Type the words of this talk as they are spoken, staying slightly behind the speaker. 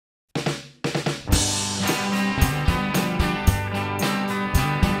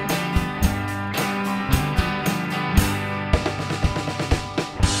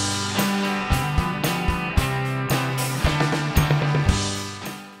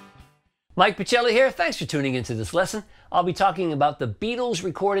Mike Pachelli here. Thanks for tuning into this lesson. I'll be talking about the Beatles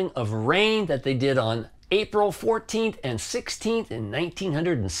recording of Rain that they did on April 14th and 16th in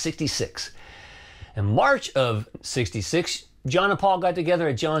 1966. In March of 66, John and Paul got together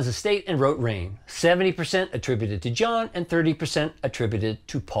at John's estate and wrote Rain. 70% attributed to John and 30% attributed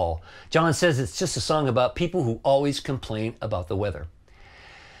to Paul. John says it's just a song about people who always complain about the weather.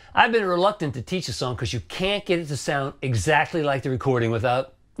 I've been reluctant to teach a song because you can't get it to sound exactly like the recording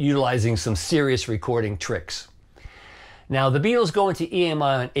without utilizing some serious recording tricks. Now, the Beatles go into EMI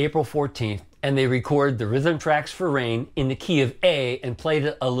on April 14th and they record the rhythm tracks for Rain in the key of A and played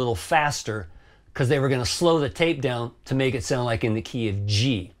it a little faster because they were going to slow the tape down to make it sound like in the key of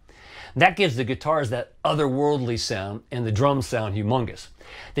G. That gives the guitars that otherworldly sound and the drums sound humongous.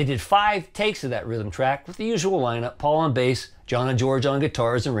 They did 5 takes of that rhythm track with the usual lineup: Paul on bass, John and George on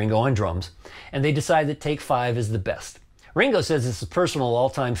guitars, and Ringo on drums. And they decided that take 5 is the best. Ringo says it's his personal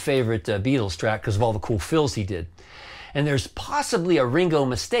all-time favorite Beatles track because of all the cool fills he did. And there's possibly a Ringo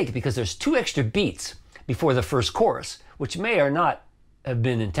mistake because there's 2 extra beats before the first chorus, which may or not have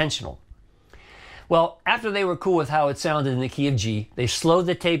been intentional. Well, after they were cool with how it sounded in the key of G, they slowed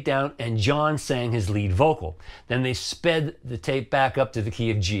the tape down and John sang his lead vocal. Then they sped the tape back up to the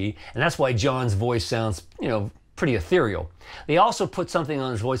key of G, and that's why John's voice sounds, pretty ethereal. They also put something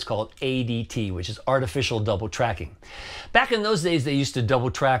on his voice called ADT, which is artificial double tracking. Back in those days, they used to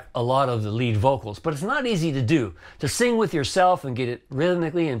double track a lot of the lead vocals, but it's not easy to do. To sing with yourself and get it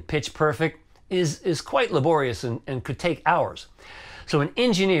rhythmically and pitch perfect is quite laborious and could take hours. So an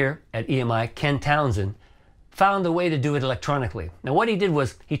engineer at EMI, Ken Townsend, found a way to do it electronically. Now what he did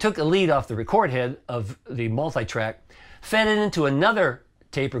was he took a lead off the record head of the multi-track, fed it into another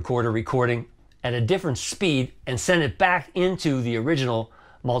tape recorder recording at a different speed and sent it back into the original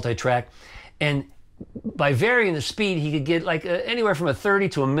multi-track. And by varying the speed, he could get like anywhere from a 30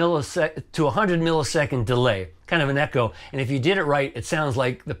 to a 100 millisecond delay, kind of an echo. And if you did it right, it sounds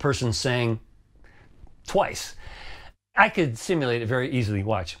like the person sang twice. I could simulate it very easily.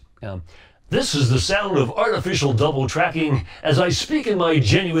 Watch. This is the sound of artificial double tracking as I speak in my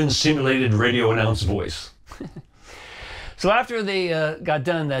genuine simulated radio announce voice. So after they got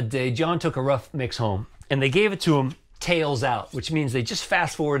done that day, John took a rough mix home and they gave it to him tails out, which means they just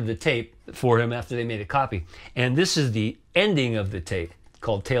fast forwarded the tape for him after they made a copy. And this is the ending of the tape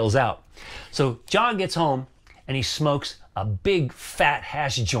called Tails Out. So John gets home and he smokes a big fat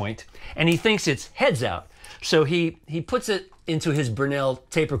hash joint and he thinks it's heads out. So he puts it into his Brunel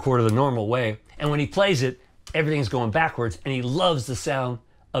tape recorder the normal way, and when he plays it, everything's going backwards, and he loves the sound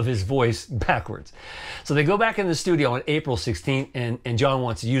of his voice backwards. So they go back in the studio on April 16th, and John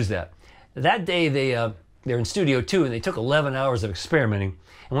wants to use that. That day they're in Studio 2, and they took 11 hours of experimenting,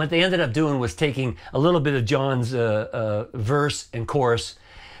 and what they ended up doing was taking a little bit of John's verse and chorus,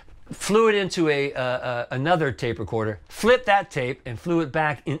 flew it into another tape recorder, flipped that tape and flew it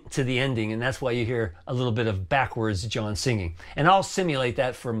back into the ending, and that's why you hear a little bit of backwards John singing. And I'll simulate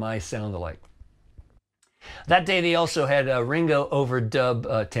that for my sound alike. That day they also had Ringo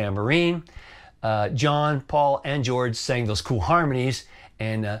overdub tambourine. John, Paul, and George sang those cool harmonies,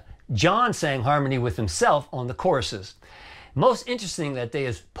 and John sang harmony with himself on the choruses. Most interesting that day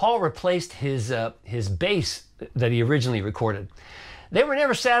is Paul replaced his bass that he originally recorded. They were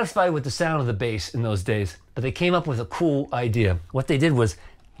never satisfied with the sound of the bass in those days, but they came up with a cool idea. What they did was,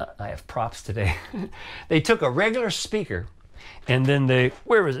 I have props today. They took a regular speaker and then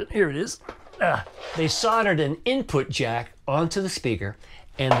where is it? Here it is. They soldered an input jack onto the speaker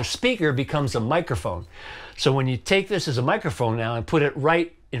and the speaker becomes a microphone. So when you take this as a microphone now and put it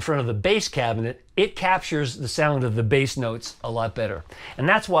right in front of the bass cabinet, it captures the sound of the bass notes a lot better. And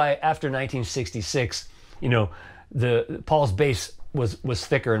that's why after 1966, Paul's bass was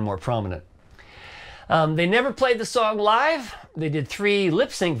thicker and more prominent. They never played the song live. They did 3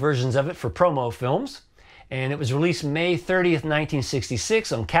 lip sync versions of it for promo films, and it was released May 30th,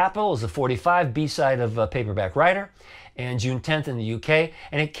 1966 on Capitol as a 45 B-side of Paperback Writer, and June 10th in the UK,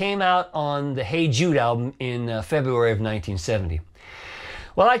 and it came out on the Hey Jude album in February of 1970.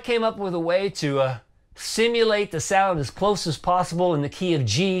 Well, I came up with a way to simulate the sound as close as possible in the key of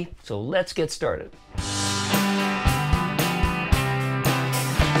G, so let's get started.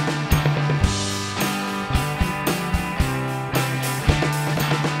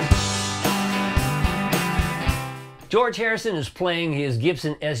 George Harrison is playing his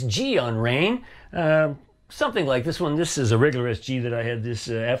Gibson SG on Rain, something like this one. This is a regular SG that I had this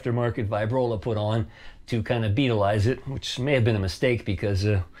aftermarket vibrola put on to kind of Beatleize it, which may have been a mistake because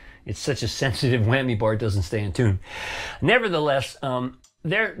it's such a sensitive whammy bar, it doesn't stay in tune. Nevertheless,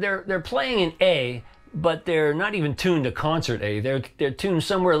 they're playing in A, but they're not even tuned to concert A. They're tuned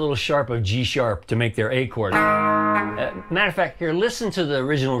somewhere a little sharp of G sharp to make their A chord. Matter of fact, here, listen to the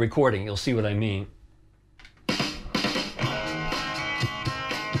original recording. You'll see what I mean.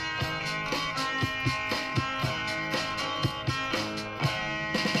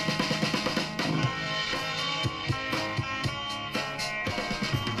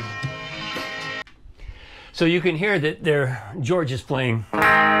 So you can hear that George is playing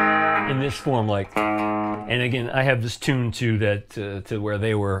in this form, like, and again, I have this tune to that to where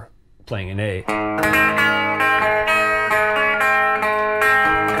they were playing an A.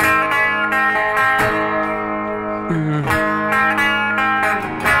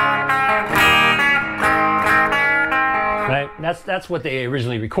 Right? That's what they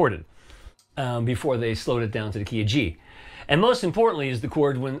originally recorded before they slowed it down to the key of G. And most importantly is the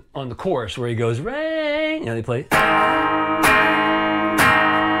chord when on the chorus where he goes rain. You know, they play. I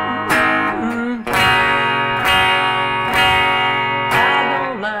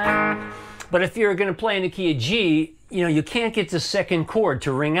don't mind. But if you're going to play in the key of G, you know, you can't get the second chord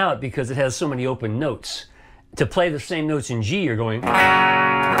to ring out because it has so many open notes. To play the same notes in G, you're going.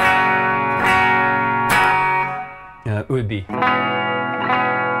 It would be.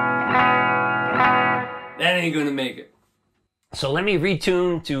 That ain't going to make it. So let me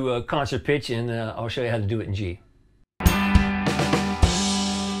retune to concert pitch, and I'll show you how to do it in G.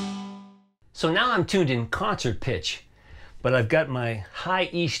 So now I'm tuned in concert pitch, but I've got my high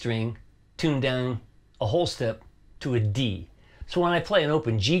E string tuned down a whole step to a D. So when I play an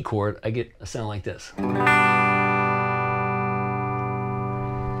open G chord, I get a sound like this. Now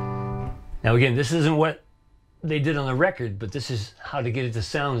again, this isn't what they did on the record, but this is how to get it to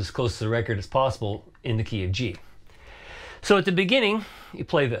sound as close to the record as possible in the key of G. So at the beginning, you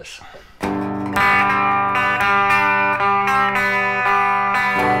play this.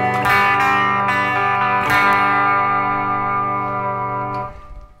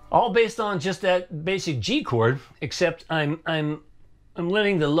 All based on just that basic G chord, except I'm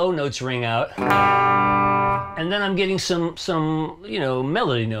letting the low notes ring out, and then I'm getting some you know,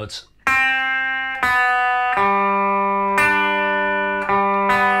 melody notes.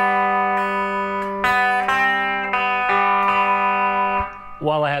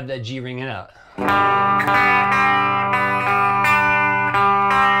 While I have that G ringing out.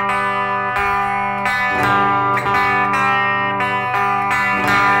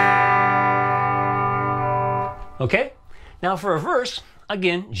 Okay, now for a verse,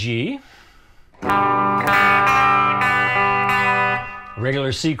 again, G,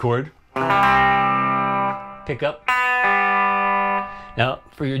 regular C chord, pick up. Now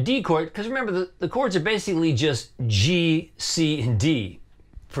for your D chord, because remember the chords are basically just G, C, and D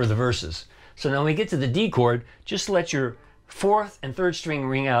for the verses. So now when we get to the D chord, just let your fourth and third string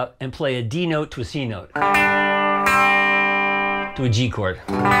ring out and play a D note to a C note. To a G chord.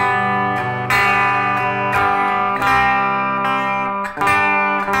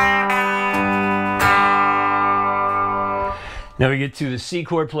 Now we get to the C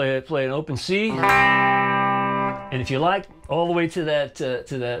chord, play an open C. And if you like, all the way to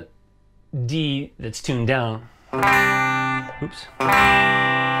that D that's tuned down. Oops.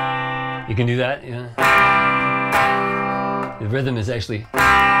 You can do that. Yeah. The rhythm is actually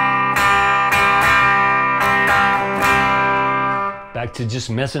back to just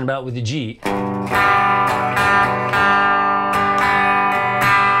messing about with the G. All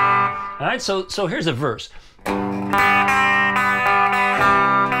right, so here's a verse.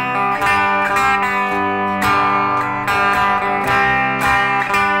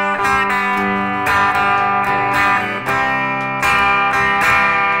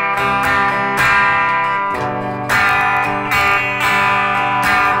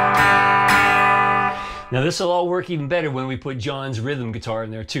 Now this will all work even better when we put John's rhythm guitar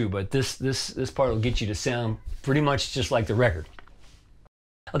in there too, but this part will get you to sound pretty much just like the record.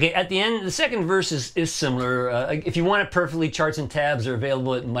 Okay, at the end, the second verse is similar. If you want it perfectly, charts and tabs are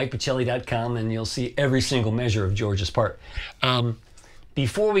available at MikePachelli.com, and you'll see every single measure of George's part.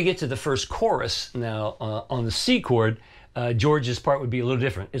 Before we get to the first chorus, now on the C chord, George's part would be a little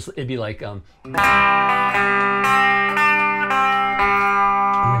different. It'd be like...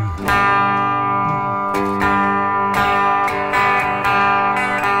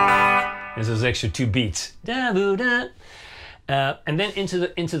 There's those extra two beats. And then into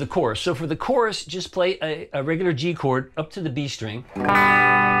the chorus. So for the chorus, just play a regular G chord up to the B string.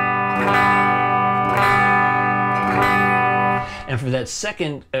 And for that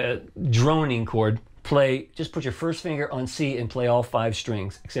second droning chord, just put your first finger on C and play all 5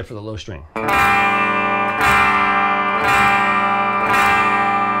 strings, except for the low string.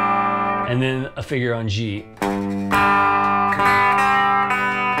 and then a figure on G.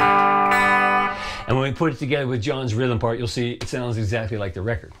 And when we put it together with John's rhythm part, you'll see it sounds exactly like the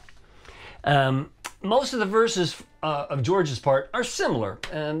record. Most of the verses of George's part are similar.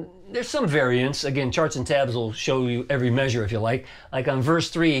 There's some variants. Again, charts and tabs will show you every measure if you like. Like on verse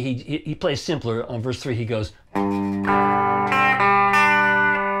 3, he plays simpler. On verse 3, he goes. You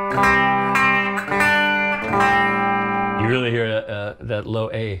really hear that low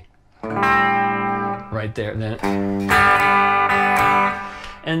A right there.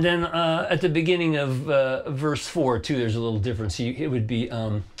 And then at the beginning of verse 4, too, there's a little difference. It would be,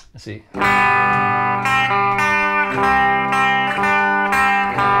 let's see.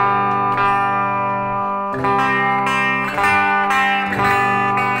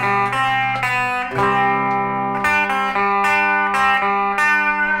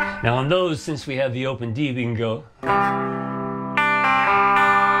 Now on those, since we have the open D, we can go.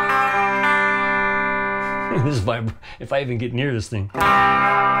 This is if I even get near this thing,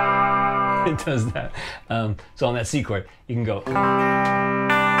 it does that. So on that C chord, you can go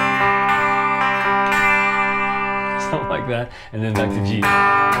something like that, and then back to G.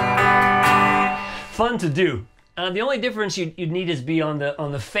 Fun to do. The only difference you'd need is be on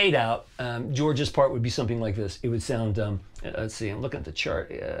the fade out. George's part would be something like this. It would sound. Let's see. I'm looking at the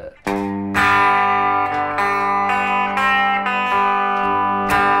chart.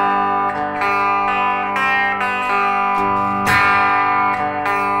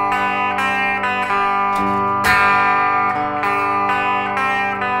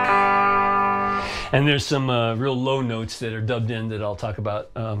 And there's some real low notes that are dubbed in that I'll talk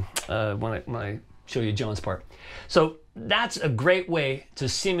about when I show you John's part. So that's a great way to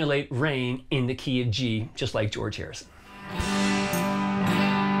simulate rain in the key of G, just like George Harrison.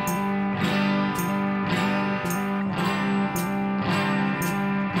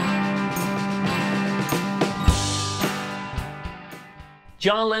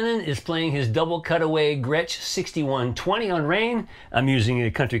 John Lennon is playing his double cutaway Gretsch 6120 on Rain. I'm using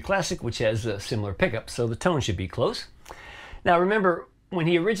a country classic which has a similar pickup, so the tone should be close. Now remember, when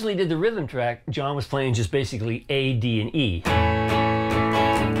he originally did the rhythm track, John was playing just basically A, D, and E.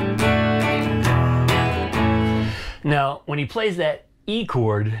 Now, when he plays that E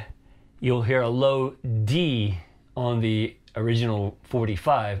chord, you'll hear a low D on the original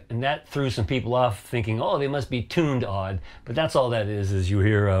 45, and that threw some people off thinking, oh, they must be tuned odd. But that's all that is you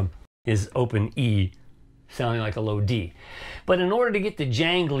hear his open E sounding like a low D. But in order to get the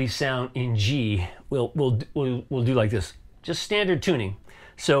jangly sound in G, we'll do like this. Just standard tuning.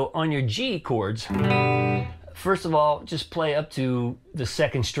 So on your G chords, first of all, just play up to the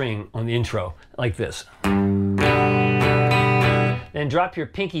second string on the intro, like this. Then drop your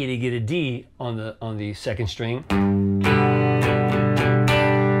pinky to get a D on the second string.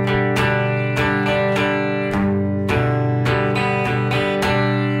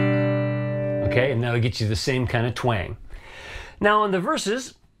 Okay, and that'll get you the same kind of twang. Now on the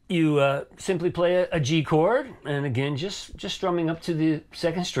verses, you simply play a G chord, and again, just strumming up to the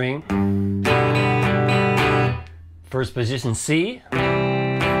second string. First position C.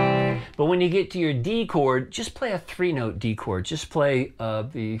 But when you get to your D chord, just play a 3-note D chord. Just play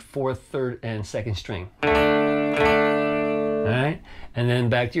the 4th, 3rd, and 2nd string. All right, and then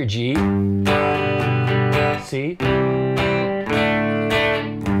back to your G, C.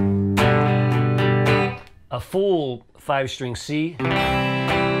 A full 5-string C.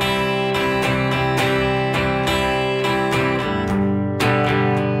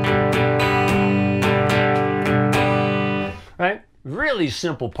 Right? Really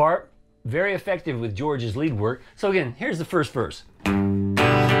simple part, very effective with George's lead work. So again, here's the first verse.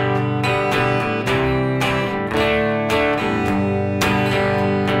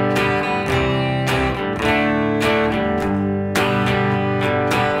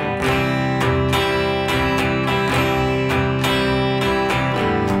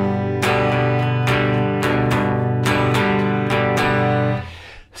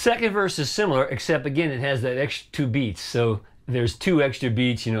 Second verse is similar, except again it has that extra 2 beats. So there's 2 extra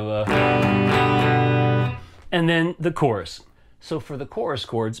beats, you know, and then the chorus. So for the chorus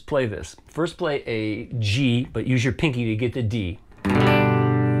chords, play this. First play a G, but use your pinky to get the D.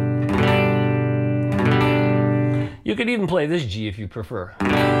 You could even play this G if you prefer.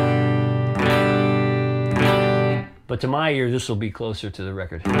 But to my ear, this will be closer to the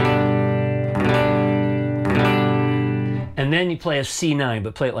record. And then you play a C9,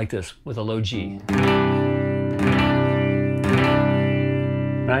 but play it like this, with a low G.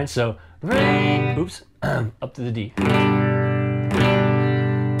 Right, so, oops, up to the D. Da,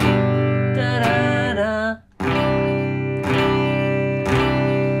 da, da.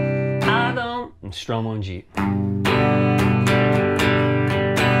 I strum on G.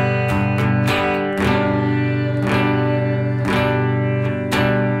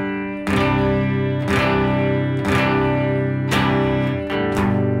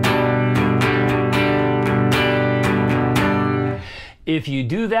 If you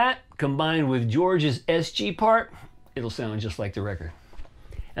do that, combined with George's SG part, it'll sound just like the record.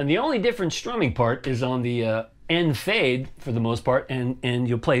 And the only different strumming part is on the end fade for the most part, and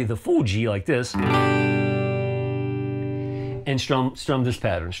you'll play the full G like this, and strum this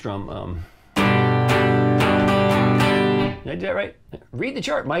pattern. Strum. Did I do that right? Read the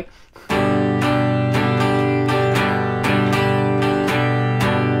chart, Mike.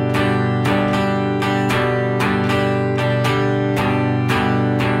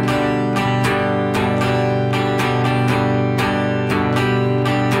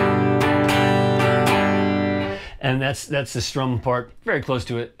 And that's the strum part, very close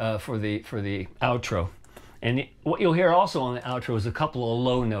to it for the outro. And what you'll hear also on the outro is a couple of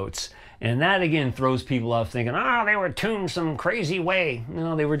low notes. And that again throws people off thinking, they were tuned some crazy way.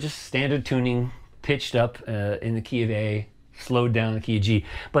 No, they were just standard tuning, pitched up in the key of A, slowed down in the key of G.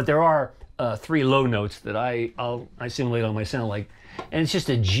 But there are 3 low notes that I simulate on my sound, like, and it's just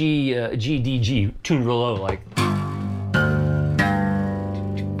a G, D, G, tuned real low, like.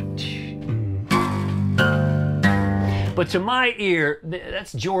 But to my ear,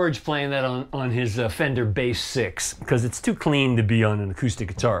 that's George playing that on his Fender Bass 6, because it's too clean to be on an acoustic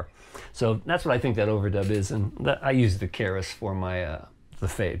guitar. So that's what I think that overdub is, and I use the Keras for my the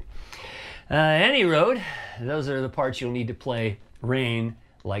fade. Any road, those are the parts you'll need to play Rain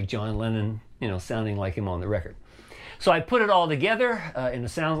like John Lennon, sounding like him on the record. So I put it all together in a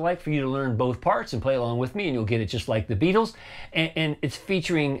sound alike for you to learn both parts and play along with me, and you'll get it just like the Beatles. And it's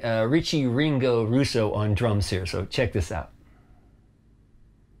featuring Richie Ringo Russo on drums here, so check this out.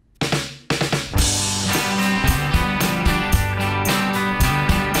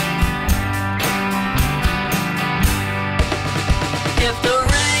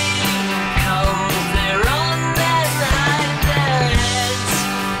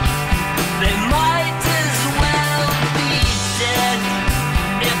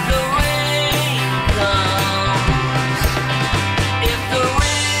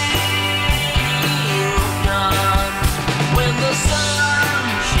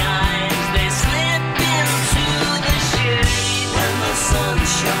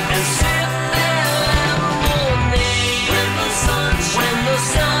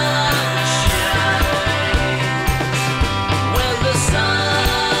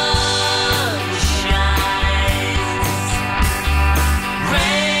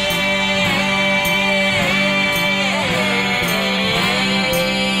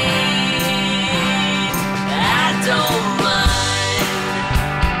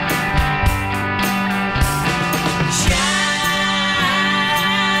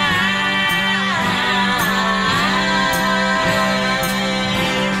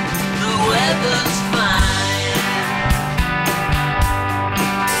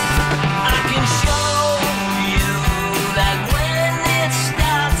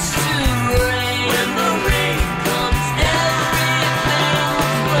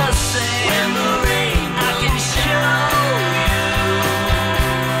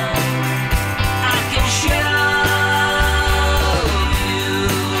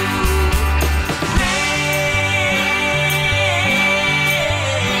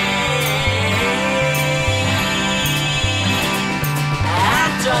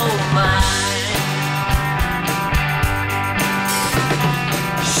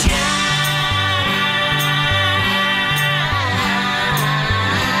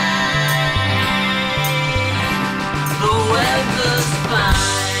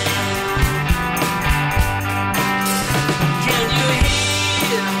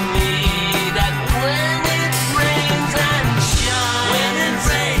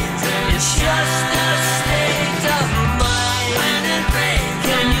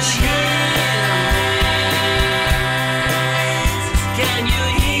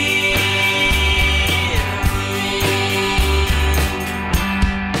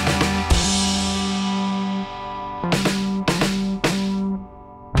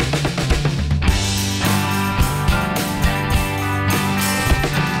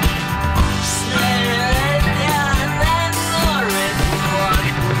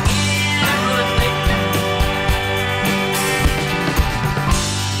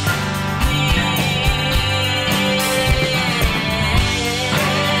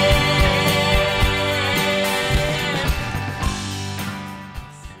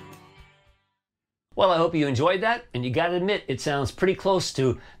 Well, I hope you enjoyed that, and you gotta admit, it sounds pretty close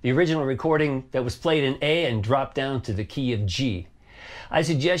to the original recording that was played in A and dropped down to the key of G. I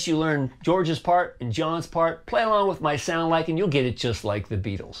suggest you learn George's part and John's part, play along with my sound like, and you'll get it just like the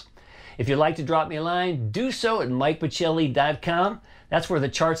Beatles. If you'd like to drop me a line, do so at mikepachelli.com. That's where the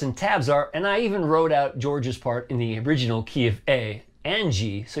charts and tabs are, and I even wrote out George's part in the original key of A and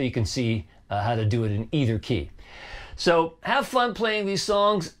G, so you can see how to do it in either key. So have fun playing these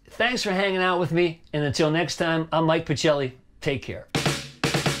songs. Thanks for hanging out with me, and until next time, I'm Mike Pachelli. Take care.